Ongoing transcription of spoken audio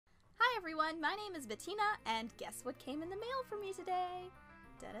everyone, my name is Bettina, and guess what came in the mail for me today?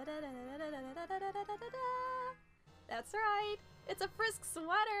 That's right, it's a Frisk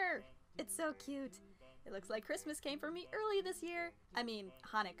sweater! It's so cute. It looks like Christmas came for me early this year. I mean,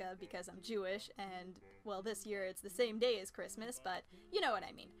 Hanukkah, because I'm Jewish, and, well, this year it's the same day as Christmas, but you know what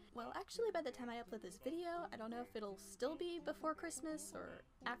I mean. Well, actually, by the time I upload this video, I don't know if it'll still be before Christmas, or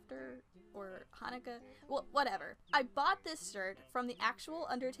after, or Hanukkah. Well, whatever. I bought this shirt from the actual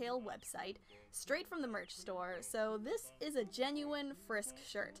Undertale website, straight from the merch store, so this is a genuine Frisk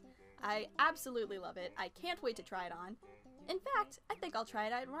shirt. I absolutely love it. I can't wait to try it on. In fact, I think I'll try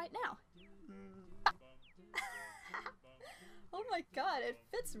it on right now. Oh my god, it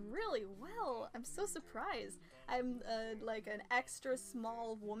fits really well. I'm so surprised. I'm like an extra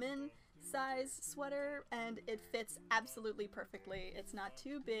small woman size sweater and it fits absolutely perfectly. It's not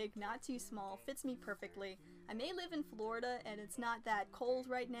too big, not too small, fits me perfectly. I may live in Florida and it's not that cold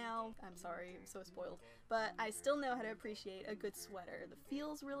right now. I'm sorry, I'm so spoiled. But I still know how to appreciate a good sweater. The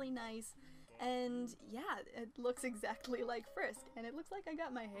feel's really nice. And yeah, it looks exactly like Frisk, and it looks like I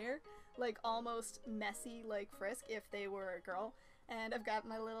got my hair like almost messy like Frisk if they were a girl, and I've got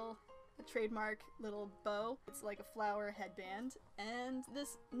my little trademark little bow. It's like a flower headband, and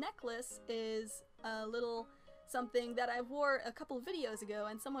this necklace is a little something that I wore a couple of videos ago,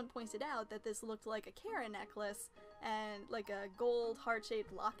 and someone pointed out that this looked like a Karen necklace and like a gold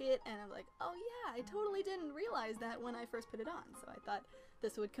heart-shaped locket, and I'm like, oh yeah, I totally didn't realize that when I first put it on, so I thought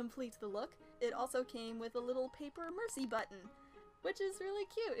this would complete the look. It also came with a little paper mercy button, which is really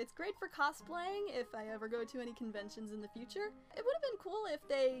cute. It's great for cosplaying if I ever go to any conventions in the future. It would have been cool if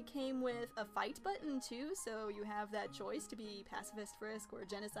they came with a fight button too, so you have that choice to be pacifist Frisk or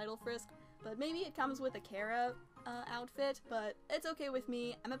genocidal Frisk, but maybe it comes with a Kara outfit, but it's okay with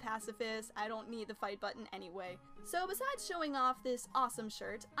me. I'm a pacifist. I don't need the fight button anyway. So besides showing off this awesome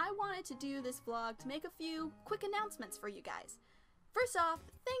shirt, I wanted to do this vlog to make a few quick announcements for you guys. First off,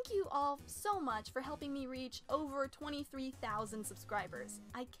 thank you all so much for helping me reach over 23,000 subscribers.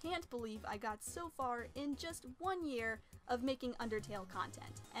 I can't believe I got so far in just 1 year of making Undertale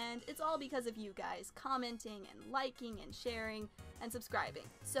content, and it's all because of you guys commenting and liking and sharing and subscribing.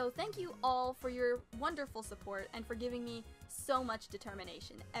 So thank you all for your wonderful support and for giving me so much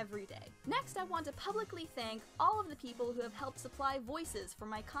determination every day. Next, I want to publicly thank all of the people who have helped supply voices for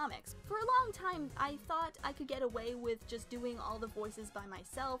my comics. For a long time, I thought I could get away with just doing all the voices by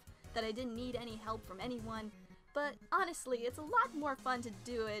myself, that I didn't need any help from anyone, but honestly, it's a lot more fun to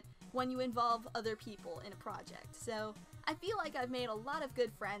do it when you involve other people in a project. So I feel like I've made a lot of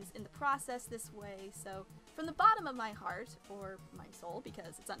good friends in the process this way, so from the bottom of my heart, or my soul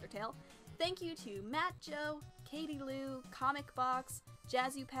because it's Undertale, thank you to Matt Joe, Katie Lou, Comic Box,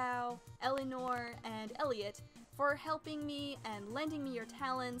 Jazzy Pow, Eleanor, and Elliot for helping me and lending me your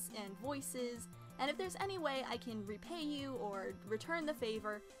talents and voices, and if there's any way I can repay you or return the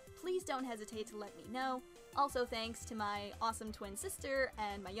favor, please don't hesitate to let me know. Also thanks to my awesome twin sister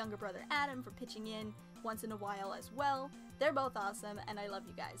and my younger brother Adam for pitching in once in a while as well. They're both awesome and I love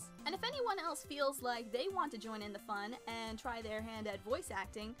you guys. And if anyone else feels like they want to join in the fun and try their hand at voice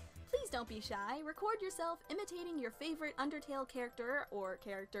acting, please don't be shy. Record yourself imitating your favorite Undertale character or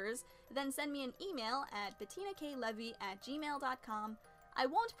characters, then send me an email at bettinaklevy@gmail.com. I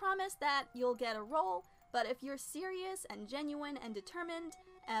won't promise that you'll get a role, but if you're serious and genuine and determined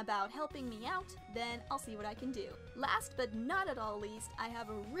about helping me out, then I'll see what I can do. Last but not at all least, I have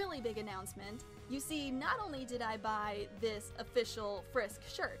a really big announcement. You see, not only did I buy this official Frisk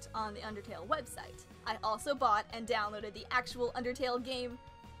shirt on the Undertale website, I also bought and downloaded the actual Undertale game.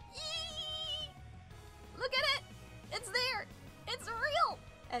 Yee! Look at it! It's there! It's real!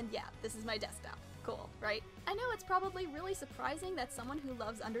 And yeah, this is my desktop. Cool, right? I know it's probably really surprising that someone who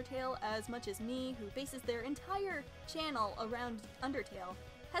loves Undertale as much as me, who bases their entire channel around Undertale,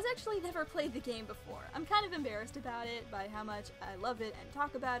 has actually never played the game before. I'm kind of embarrassed about it by how much I love it and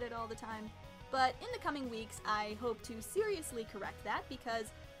talk about it all the time, but in the coming weeks I hope to seriously correct that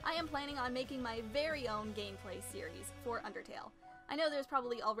because I am planning on making my very own gameplay series for Undertale. I know there's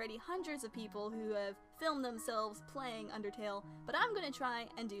probably already hundreds of people who have filmed themselves playing Undertale, but I'm going to try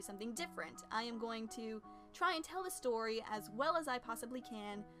and do something different. I am going to try and tell the story as well as I possibly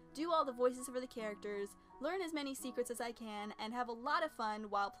can, do all the voices for the characters, learn as many secrets as I can, and have a lot of fun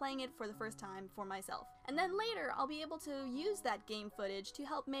while playing it for the first time for myself. And then later, I'll be able to use that game footage to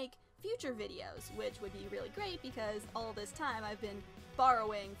help make future videos, which would be really great because all this time I've been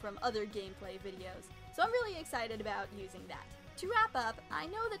borrowing from other gameplay videos. So I'm really excited about using that. To wrap up, I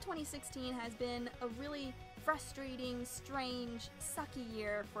know that 2016 has been a really frustrating, strange, sucky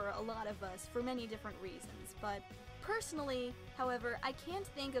year for a lot of us for many different reasons, but Personally, however, I can't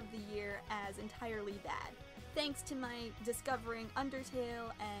think of the year as entirely bad. Thanks to my discovering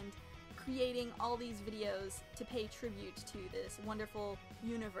Undertale and creating all these videos to pay tribute to this wonderful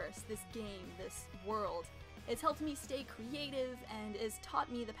universe, this game, this world. It's helped me stay creative and has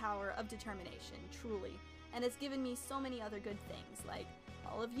taught me the power of determination, truly. And it's given me so many other good things, like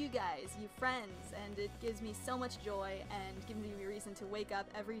all of you guys, you friends, and it gives me so much joy and gives me a reason to wake up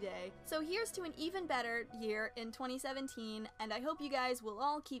every day. So here's to an even better year in 2017, and I hope you guys will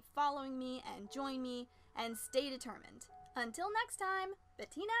all keep following me and join me and stay determined. Until next time,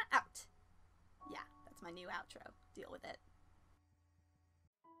 Bettina out! Yeah, that's my new outro. Deal with it.